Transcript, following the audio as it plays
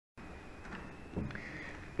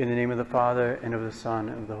In the name of the Father, and of the Son,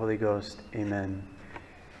 and of the Holy Ghost. Amen.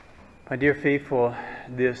 My dear faithful,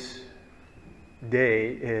 this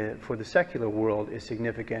day for the secular world is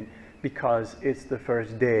significant because it's the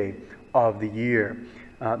first day of the year.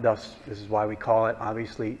 Thus, this is why we call it,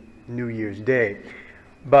 obviously, New Year's Day.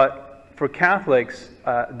 But for Catholics,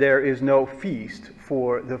 there is no feast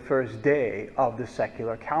for the first day of the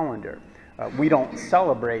secular calendar. We don't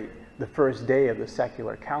celebrate the first day of the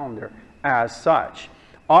secular calendar as such.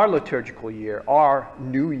 Our liturgical year, our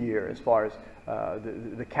New Year, as far as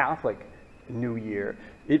the Catholic New Year,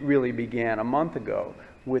 it really began a month ago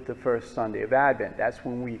with the first Sunday of Advent. That's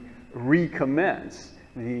when we recommence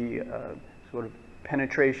the sort of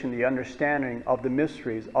penetration, the understanding of the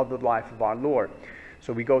mysteries of the life of our Lord.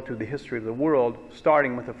 So we go through the history of the world,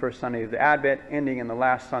 starting with the first Sunday of the Advent, ending in the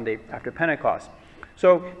last Sunday after Pentecost.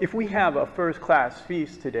 So if we have a first-class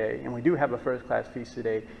feast today, and we do have a first-class feast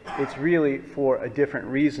today, it's really for a different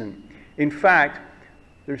reason. In fact,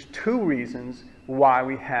 there's two reasons why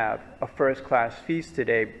we have a first-class feast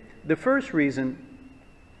today. The first reason,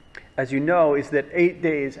 as you know, is that 8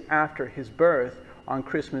 days after his birth, on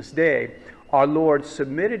Christmas Day, our Lord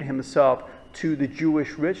submitted himself to the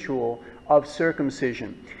Jewish ritual of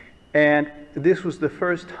circumcision. And this was the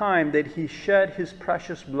first time that he shed his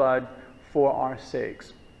precious blood for our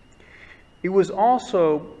sakes. It was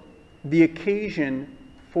also the occasion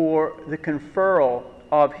for the conferral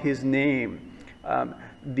of his name.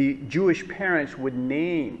 The Jewish parents would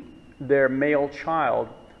name their male child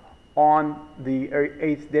on the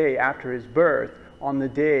 8th day after his birth, on the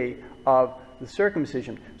day of the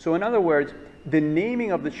circumcision. So in other words, the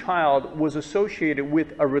naming of the child was associated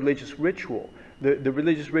with a religious ritual. The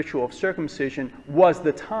religious ritual of circumcision was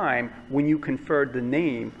the time when you conferred the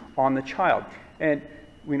name on the child. And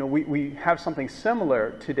you know, we have something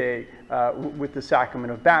similar today with the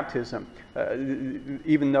sacrament of baptism.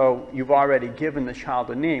 Even though you've already given the child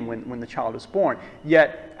a name when the child is born,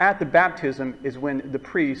 yet at the baptism is when the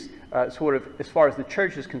priest sort of, as far as the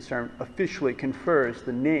church is concerned, officially confers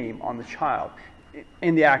the name on the child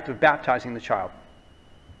in the act of baptizing the child.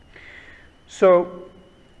 So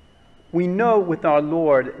we know with our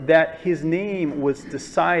Lord that his name was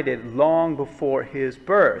decided long before his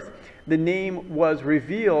birth. The name was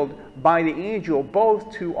revealed by the angel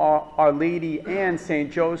both to Our Lady and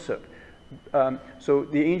Saint Joseph. So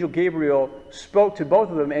the angel Gabriel spoke to both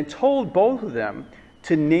of them and told both of them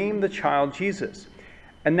to name the child Jesus.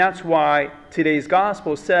 And that's why today's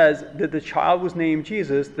gospel says that the child was named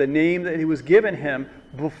Jesus, the name that he was given him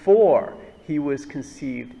before he was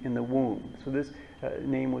conceived in the womb. So this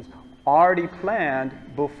name was already planned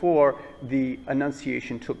before the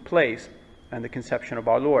Annunciation took place and the conception of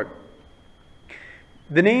our Lord.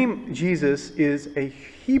 The name Jesus is a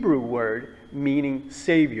Hebrew word meaning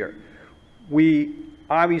Savior. We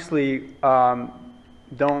obviously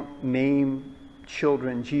don't name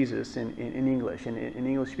children Jesus in English. In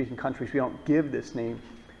English-speaking countries, we don't give this name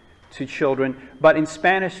to children. But in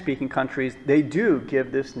Spanish-speaking countries, they do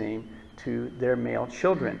give this name to their male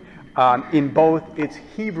children in both its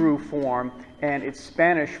Hebrew form and its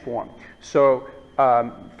Spanish form. So,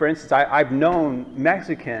 for instance, I've known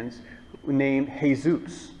Mexicans named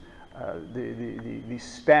Jesus, the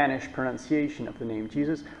Spanish pronunciation of the name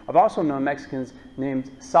Jesus. I've also known Mexicans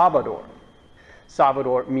named Salvador.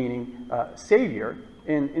 Salvador meaning Savior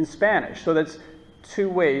in Spanish. So that's two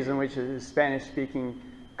ways in which Spanish-speaking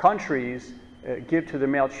countries give to their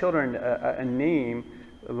male children a name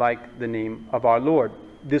like the name of our Lord.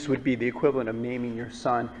 This would be the equivalent of naming your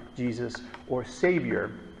son Jesus or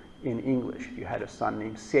Savior in English, if you had a son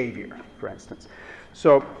named Savior, for instance.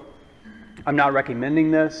 So I'm not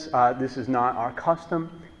recommending this. This is not our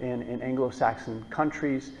custom in Anglo-Saxon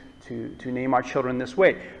countries to name our children this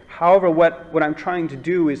way. However, what I'm trying to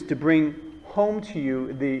do is to bring home to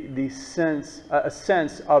you a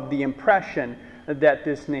sense of the impression that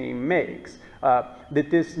this name makes. That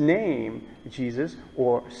this name, Jesus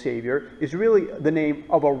or Savior, is really the name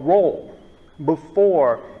of a role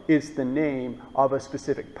before it's the name of a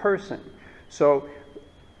specific person. So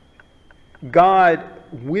God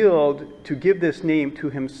willed to give this name to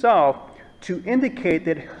himself to indicate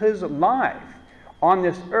that his life on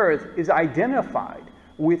this earth is identified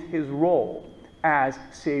with his role as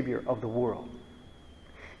Savior of the world.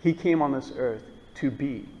 He came on this earth to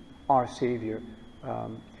be our Savior.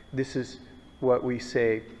 This is what we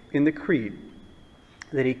say in the Creed,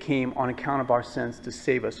 that he came on account of our sins to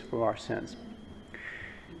save us from our sins.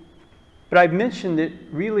 But I've mentioned that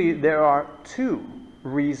really there are two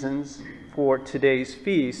reasons for today's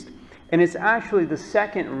feast, and it's actually the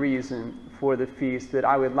second reason for the feast that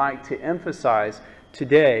I would like to emphasize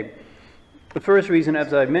today. The first reason,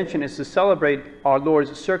 as I mentioned, is to celebrate our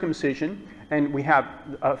Lord's circumcision, and we have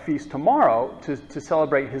a feast tomorrow to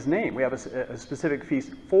celebrate his name. We have a specific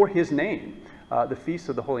feast for his name. The feast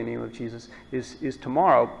of the holy name of Jesus is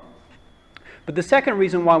tomorrow. But the second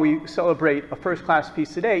reason why we celebrate a first-class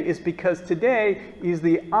feast today is because today is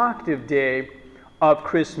the octave day of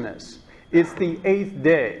Christmas. It's the 8th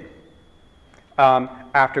day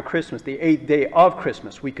after Christmas, the 8th day of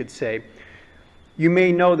Christmas, we could say. You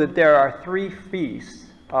may know that there are 3 feasts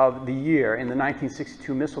of the year in the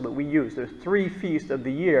 1962 Missal that we use. There's 3 feasts of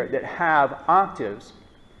the year that have octaves: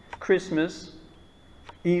 Christmas,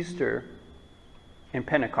 Easter, and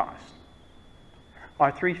Pentecost.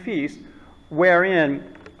 Are 3 feasts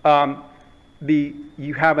wherein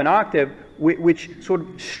you have an octave which sort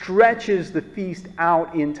of stretches the feast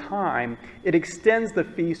out in time. It extends the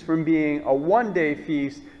feast from being a 1-day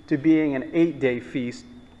feast to being an 8-day feast.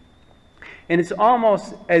 And it's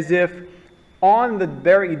almost as if on the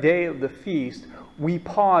very day of the feast, we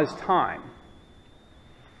pause time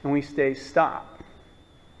and we say, stop.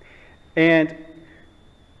 And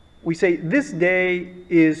we say, this day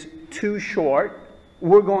is too short.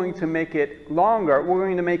 We're going to make it longer. We're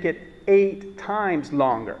going to make it 8 times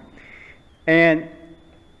longer. And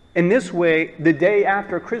in this way, the day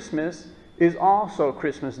after Christmas is also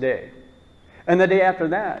Christmas Day. And the day after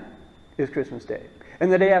that is Christmas Day.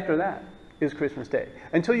 And the day after that is Christmas Day.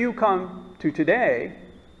 Until you come to today,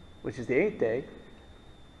 which is the 8th day,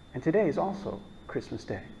 and today is also Christmas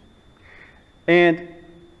Day. And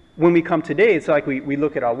when we come today, it's like we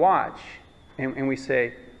look at our watch and we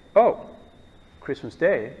say, oh, Christmas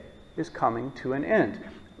Day is coming to an end.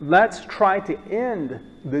 Let's try to end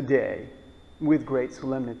the day with great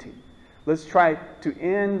solemnity. Let's try to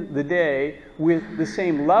end the day with the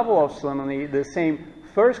same level of solemnity, the same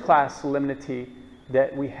first-class solemnity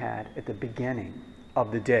that we had at the beginning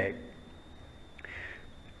of the day.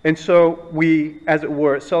 And so we, as it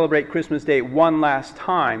were, celebrate Christmas Day one last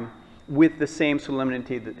time with the same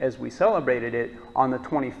solemnity as we celebrated it on the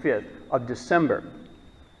 25th of December.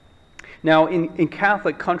 Now, in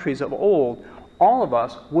Catholic countries of old, all of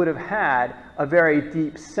us would have had a very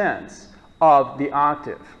deep sense of the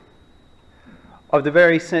octave, of a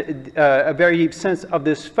very deep sense of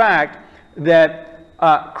this fact that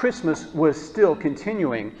Christmas was still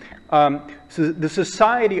continuing. So the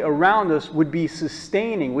society around us would be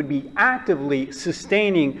actively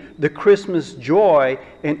sustaining the Christmas joy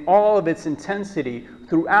in all of its intensity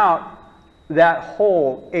throughout that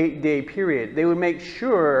whole 8-day period. They would make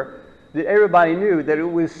sure that everybody knew that it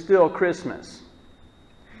was still Christmas.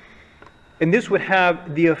 And this would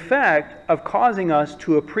have the effect of causing us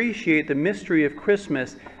to appreciate the mystery of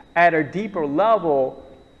Christmas at a deeper level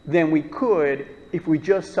than we could if we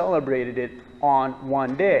just celebrated it on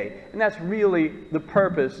one day. And that's really the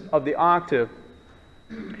purpose of the octave.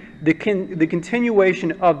 The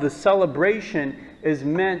continuation of the celebration is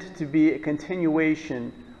meant to be a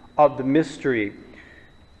continuation of the mystery.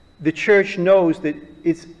 The Church knows that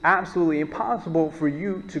it's absolutely impossible for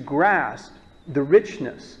you to grasp the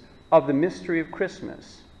richness of the mystery of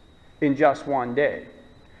Christmas in just one day.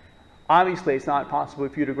 Obviously, it's not possible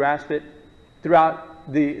for you to grasp it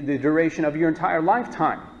throughout the duration of your entire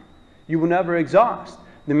lifetime. You will never exhaust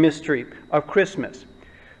the mystery of Christmas.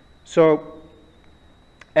 So,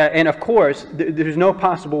 and of course, there's no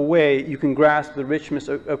possible way you can grasp the richness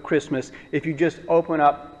of Christmas if you just open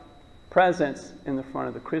up presents in the front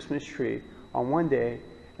of the Christmas tree on one day,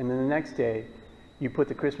 and then the next day you put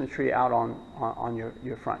the Christmas tree out on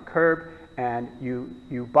your front curb, and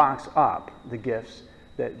you box up the gifts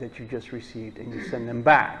that you just received and you send them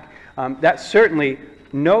back. That's certainly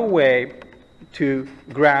no way to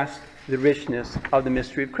grasp the richness of the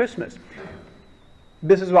mystery of Christmas.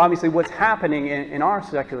 This is obviously what's happening in our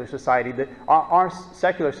secular society. That our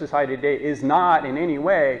secular society today is not in any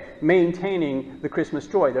way maintaining the Christmas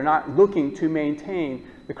joy. They're not looking to maintain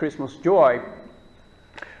the Christmas joy.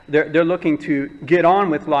 They're looking to get on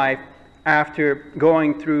with life after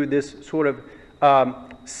going through this sort of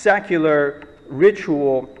secular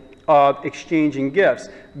ritual of exchanging gifts,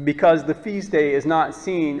 because the feast day is not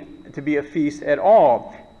seen to be a feast at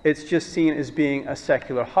all. It's just seen as being a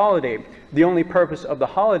secular holiday. The only purpose of the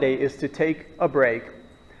holiday is to take a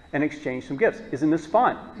and exchange some gifts. Isn't this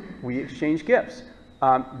fun? We exchange gifts.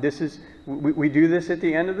 We do this at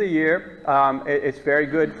the end of the year. It's very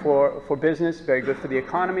good for business, very good for the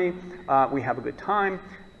economy. We have a good time.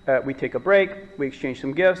 We take a break. We exchange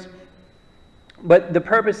some gifts. But the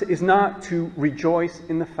purpose is not to rejoice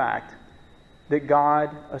in the fact that God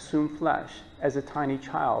assumed flesh as a tiny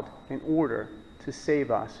child in order to save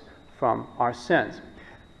us from our sins.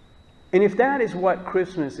 And if that is what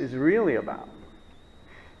Christmas is really about,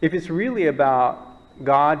 if it's really about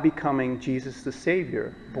God becoming Jesus the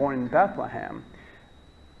Savior, born in Bethlehem,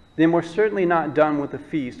 then we're certainly not done with the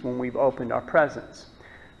feast when we've opened our presents.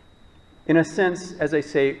 In a sense, as I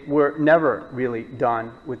say, we're never really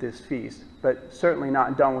done with this feast, but certainly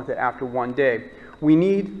not done with it after one day. We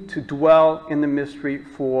need to dwell in the mystery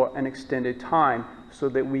for an extended time so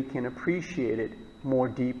that we can appreciate it more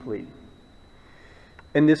deeply.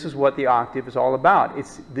 And this is what the octave is all about.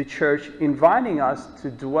 It's the church inviting us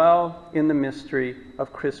to dwell in the mystery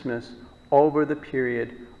of Christmas over the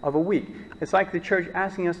period of a week. It's like the church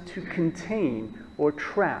asking us to contain or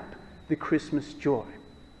trap the Christmas joy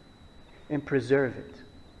and preserve it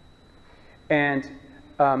and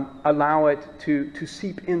allow it to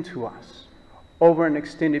seep into us over an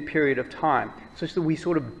extended period of time, such that we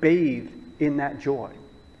sort of bathe in that joy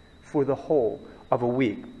for the whole of a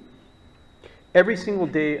week. Every single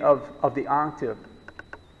day of the octave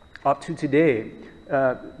up to today,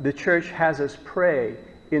 the church has us pray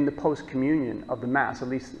in the post-communion of the Mass, at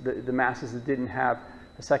least the Masses that didn't have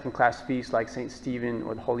a second-class feast like St. Stephen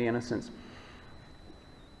or the Holy Innocents.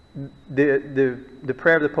 The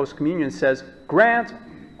prayer of the post-communion says, "Grant,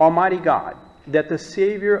 Almighty God, that the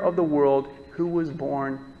Savior of the world who was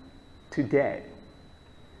born today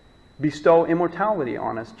bestow immortality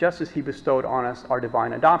on us, just as he bestowed on us our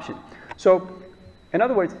divine adoption." So, in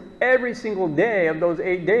other words, every single day of those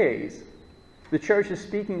 8 days, the church is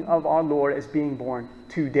speaking of our Lord as being born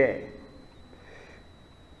today,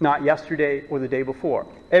 not yesterday or the day before.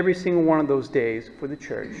 Every single one of those days for the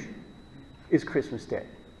church is Christmas Day.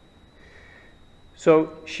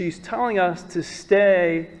 So she's telling us to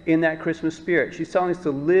stay in that Christmas spirit. She's telling us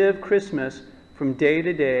to live Christmas from day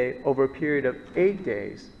to day over a period of 8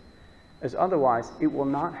 days, as otherwise it will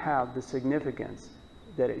not have the significance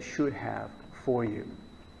that it should have for you.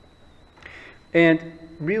 And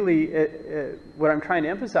really, what I'm trying to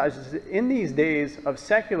emphasize is that in these days of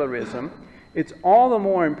secularism, it's all the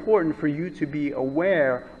more important for you to be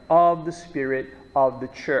aware of the spirit of the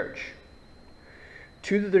church.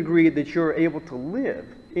 To the degree that you're able to live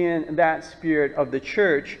in that spirit of the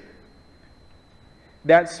church,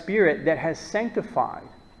 that spirit that has sanctified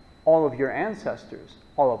all of your ancestors,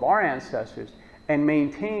 all of our ancestors, and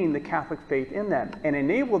maintained the Catholic faith in them, and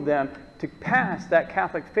enabled them to pass that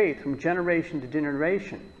Catholic faith from generation to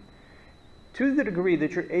generation. To the degree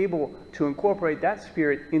that you're able to incorporate that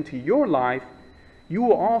spirit into your life, you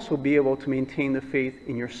will also be able to maintain the faith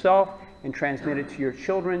in yourself and transmit it to your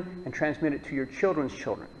children and transmit it to your children's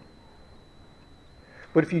children.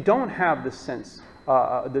 But if you don't have the sense,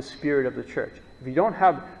 the spirit of the church, if you don't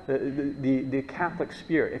have the Catholic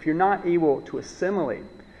spirit, if you're not able to assimilate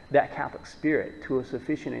that Catholic spirit to a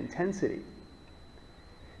sufficient intensity,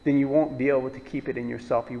 then you won't be able to keep it in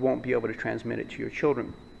yourself. You won't be able to transmit it to your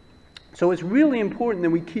children. So it's really important that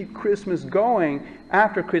we keep Christmas going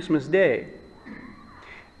after Christmas Day.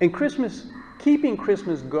 And keeping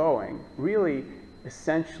Christmas going really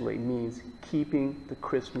essentially means keeping the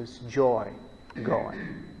Christmas joy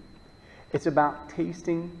going. It's about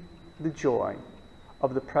tasting the joy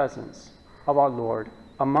of the presence of our Lord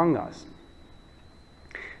among us.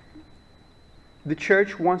 The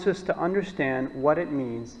church wants us to understand what it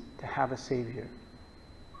means to have a Savior.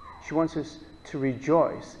 She wants us to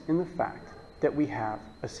rejoice in the fact that we have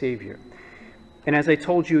a Savior. And as I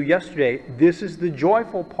told you yesterday, this is the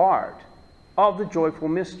joyful part of the joyful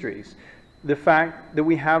mysteries. The fact that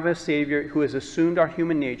we have a Savior who has assumed our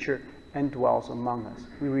human nature and dwells among us.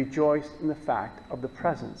 We rejoice in the fact of the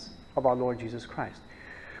presence of our Lord Jesus Christ.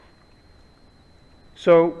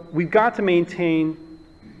 So we've got to maintain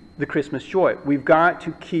the Christmas joy. We've got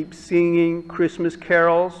to keep singing Christmas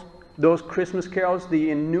carols, those Christmas carols,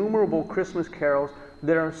 the innumerable Christmas carols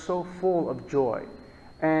that are so full of joy,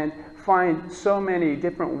 and find so many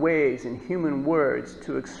different ways in human words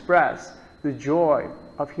to express the joy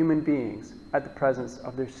of human beings at the presence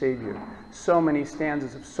of their Savior. So many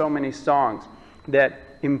stanzas of so many songs that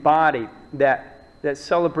embody that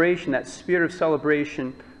celebration, that spirit of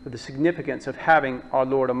celebration of the significance of having our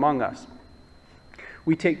Lord among us.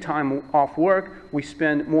 We take time off work. We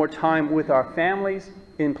spend more time with our families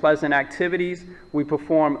in pleasant activities. We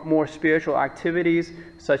perform more spiritual activities,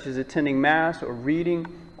 such as attending Mass or reading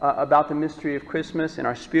about the mystery of Christmas in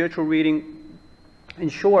our spiritual reading. In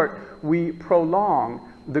short, we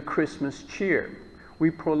prolong the Christmas cheer. We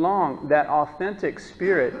prolong that authentic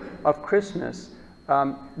spirit of Christmas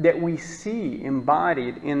that we see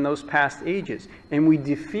embodied in those past ages. And we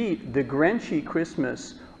defeat the Grinchy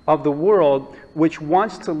Christmas of the world, which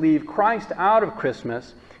wants to leave Christ out of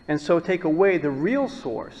Christmas and so take away the real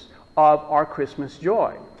source of our Christmas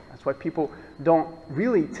joy. That's why people don't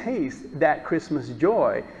really taste that Christmas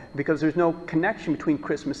joy, because there's no connection between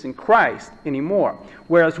Christmas and Christ anymore.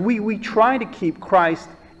 Whereas we try to keep Christ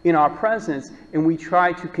in our presence, and we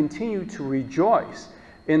try to continue to rejoice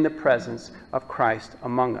in the presence of Christ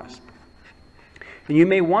among us. And you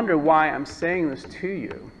may wonder why I'm saying this to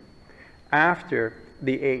you after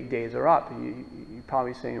the 8 days are up. You're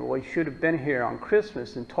probably saying, well, you should have been here on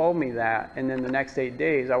Christmas and told me that, and then the next 8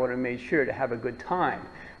 days I would have made sure to have a good time.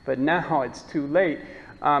 But now it's too late.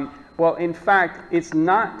 Well, in fact, it's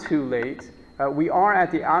not too late. We are at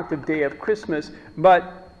the octave day of Christmas,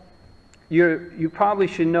 but you probably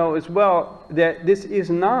should know as well that this is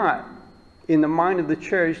not, in the mind of the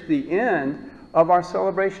church, the end of our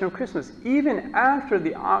celebration of Christmas. Even after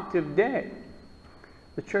the octave day,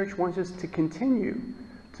 the church wants us to continue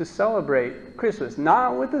to celebrate Christmas,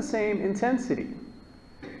 not with the same intensity.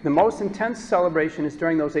 The most intense celebration is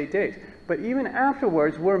during those 8 days. But even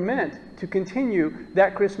afterwards, we're meant to continue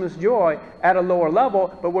that Christmas joy at a lower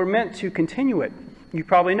level, but we're meant to continue it. You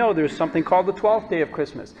probably know there's something called the 12th day of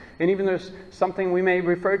Christmas. And even there's something we may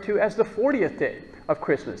refer to as the 40th day of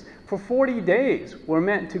Christmas. For 40 days, we're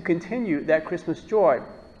meant to continue that Christmas joy,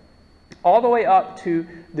 all the way up to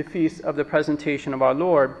the Feast of the Presentation of our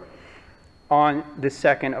Lord on the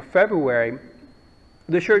 2nd of February.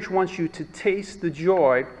 The church wants you to taste the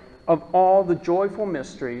joy of all the joyful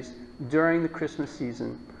mysteries during the Christmas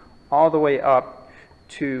season, all the way up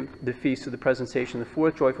to the Feast of the Presentation, the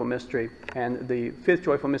 4th joyful mystery, and the 5th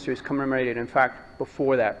joyful mystery is commemorated, in fact,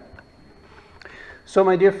 before that. So,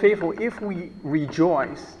 my dear faithful, if we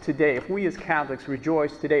rejoice today, if we as Catholics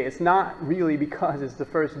rejoice today, it's not really because it's the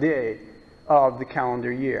first day of the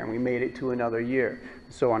calendar year and we made it to another year,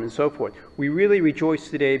 and so on and so forth. We really rejoice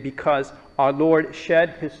today because our Lord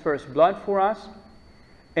shed his first blood for us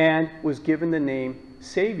and was given the name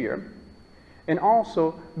Savior, and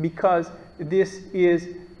also because this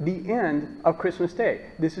is the end of Christmas Day.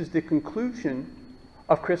 This is the conclusion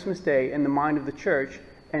of Christmas Day in the mind of the church,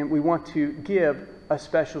 and we want to give a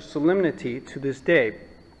special solemnity to this day.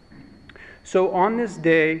 So on this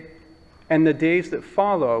day and the days that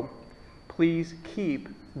follow, please keep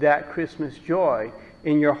that Christmas joy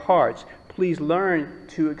in your hearts. Please learn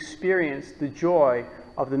to experience the joy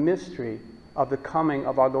of the mystery of the coming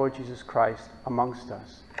of our Lord Jesus Christ amongst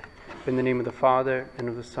us. In the name of the Father, and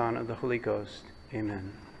of the Son, and of the Holy Ghost.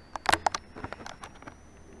 Amen.